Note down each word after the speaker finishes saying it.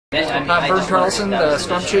I'm Vern Carlson, the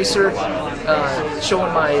Storm Chaser,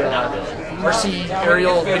 showing my RC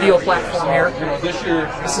aerial video platform here.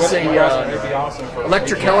 This is a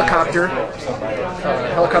electric helicopter.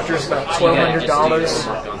 Helicopter is about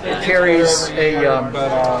 $1,200. It carries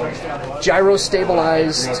a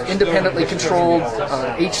gyro-stabilized, independently controlled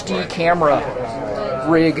HD camera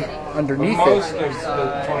rig underneath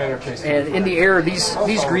it, and in the air these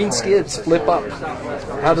green skids flip up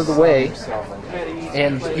out of the way,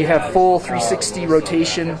 and you have full 360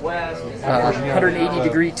 rotation, 180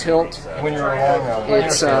 degree tilt.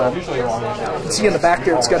 It's you can see in the back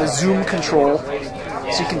there it's got a zoom control,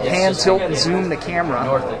 so you can pan, tilt, and zoom the camera.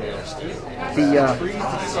 The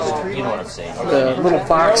little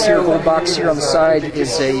box here, gold box here on the side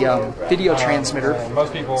is a video transmitter,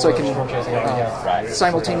 so I can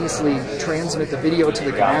simultaneously transmit the video to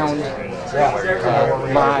the ground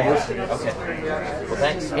live.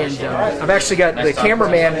 And I've actually got the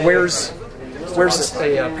cameraman wears a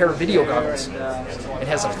pair of video goggles and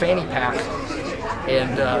has a fanny pack,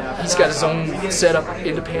 and he's got his own setup,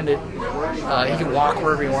 independent. He can walk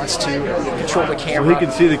wherever he wants to, control the camera. So he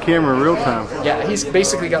can see the camera in real time. Yeah, he's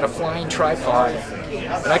basically got a flying tripod.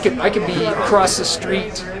 And I could be across the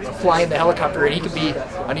street flying the helicopter, and he could be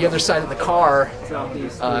on the other side of the car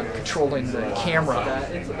controlling the camera,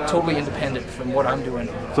 totally independent from what I'm doing.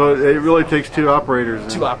 So it really takes two operators.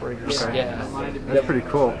 Two operators, okay. Yeah. That's pretty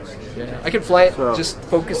cool. Yeah. I could fly it just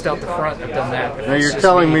focused out the front. I've done that. Now you're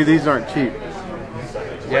telling me these aren't cheap.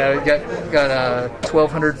 Yeah, we got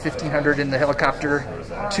 $1,200, $1,500 in the helicopter,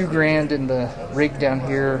 $2,000 in the rig down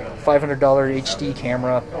here, $500 HD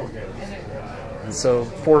camera. So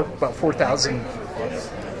about 4,000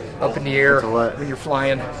 up in the air when you're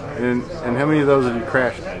flying. And how many of those have you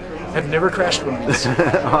crashed? I've never crashed one of these.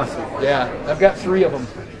 Awesome. Yeah, I've got 3 of them.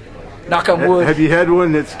 Knock on wood. Have you had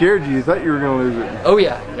one that scared you? You thought you were going to lose it? Oh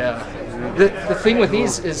yeah, yeah. The thing with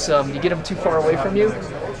these is you get them too far away from you,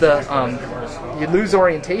 you lose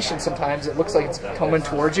orientation sometimes. It looks like it's coming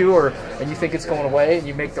towards you, and you think it's going away, and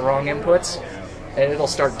you make the wrong inputs, and it'll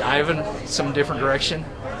start diving some different direction.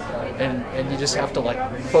 And you just have to like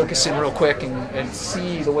focus in real quick and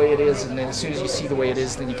see the way it is, and then as soon as you see the way it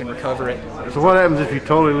is, then you can recover it. So what happens if you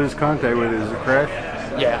totally lose contact with it? Does it crash?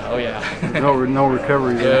 Yeah, oh yeah. No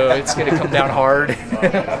recovery. No, it's going to come down hard.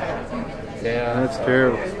 Yeah. That's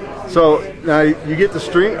terrible. So now you get the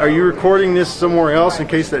stream. Are you recording this somewhere else in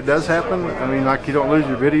case that does happen? I mean, like you don't lose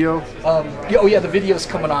your video? Oh yeah, the video's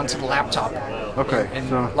coming onto the laptop. Okay. And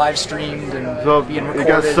so live streamed and so being recorded. It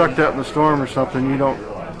got sucked up in the storm or something. You don't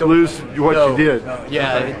lose what you did. No.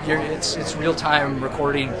 Yeah, it's real time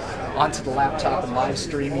recording onto the laptop and live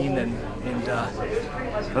streaming and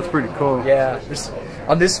that's pretty cool. Yeah,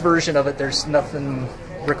 on this version of it, there's nothing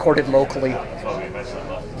recorded locally.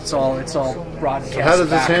 It's all broadcast. So how does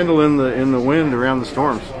this handle in the wind around the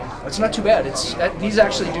storms? It's not too bad. These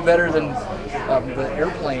actually do better than the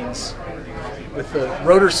airplanes with the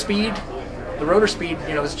rotor speed. The rotor speed,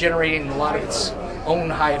 is generating a lot of its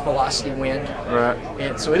own high velocity wind, right?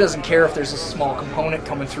 And so it doesn't care if there's a small component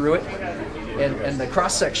coming through it. And the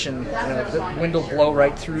cross section, the wind will blow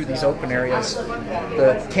right through these open areas.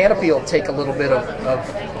 The canopy will take a little bit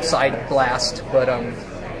of side blast, but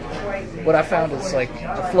what I found is like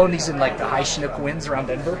I've flown these in like the high Chinook winds around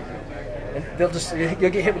Denver, and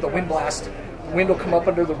you'll get hit with a wind blast. The wind will come up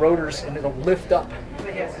under the rotors and it'll lift up,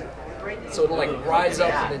 so it'll like rise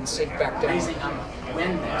up and then sink back down. So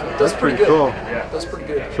it does pretty good. Cool. Yeah. It does pretty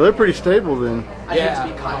good. So they're pretty stable then. Yeah.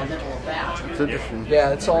 It's interesting.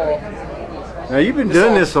 Yeah, it's all. Now you've been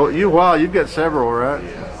doing this a while. You've got several, right?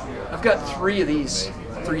 I've got 3 of these.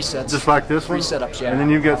 3 sets. Just like this 3 one? 3 setups, yeah. And then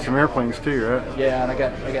you've got some airplanes too, right? Yeah, and I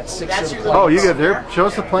got 6 of the planes. Oh, you got there. Show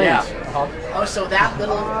us the planes. Yeah. Oh, so that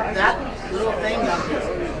little thing.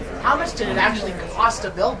 How much did it actually cost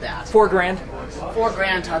to build that? $4,000.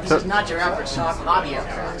 $4,000. This is not your average hobby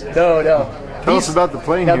aircraft. No. Tell us about the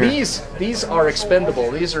plane now here. These are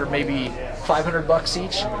expendable. These are maybe $500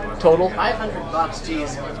 each total. $500,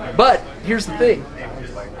 geez. But here's the thing.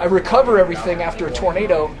 I recover everything after a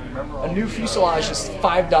tornado. A new fuselage is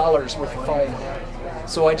 $5 worth of fine.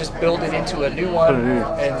 So I just build it into a new one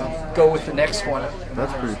and go with the next one.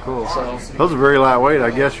 That's pretty cool. So those are very lightweight.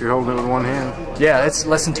 I guess you're holding it with one hand. Yeah, it's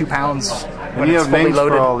less than 2 pounds. And you have names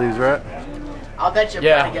for all these, right? I'll bet you're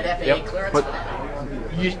going to get FAA clearance for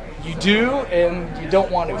that. You do, and you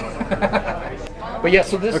don't want to. But yeah,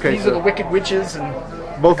 so these are the Wicked Witches, and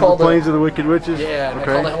both of the planes are the Wicked Witches. Yeah, and I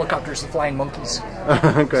call the helicopters the Flying Monkeys.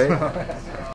 Okay.